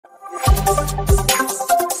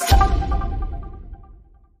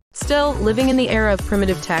Still living in the era of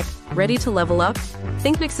primitive tech, ready to level up?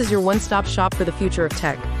 Thinknyx is your one-stop shop for the future of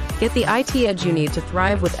tech. Get the IT edge you need to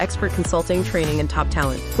thrive with expert consulting, training, and top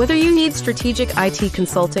talent. Whether you need strategic IT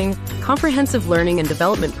consulting, comprehensive learning and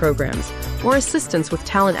development programs, or assistance with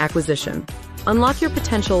talent acquisition, unlock your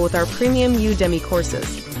potential with our premium Udemy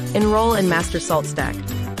courses. Enroll and master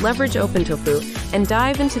Saltstack, leverage Opentofu, and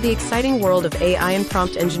dive into the exciting world of AI and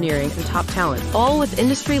prompt engineering and top talent, all with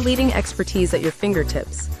industry-leading expertise at your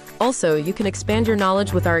fingertips. Also, you can expand your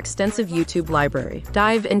knowledge with our extensive YouTube library.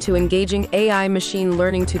 Dive into engaging AI machine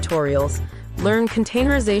learning tutorials, learn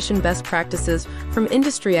containerization best practices from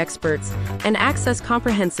industry experts, and access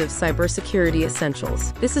comprehensive cybersecurity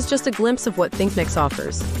essentials. This is just a glimpse of what Thinknyx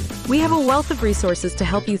offers. We have a wealth of resources to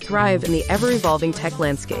help you thrive in the ever-evolving tech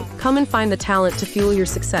landscape. Come and find the talent to fuel your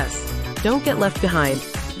success. Don't get left behind.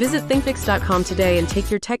 Visit thinknyx.com today and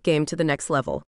take your tech game to the next level.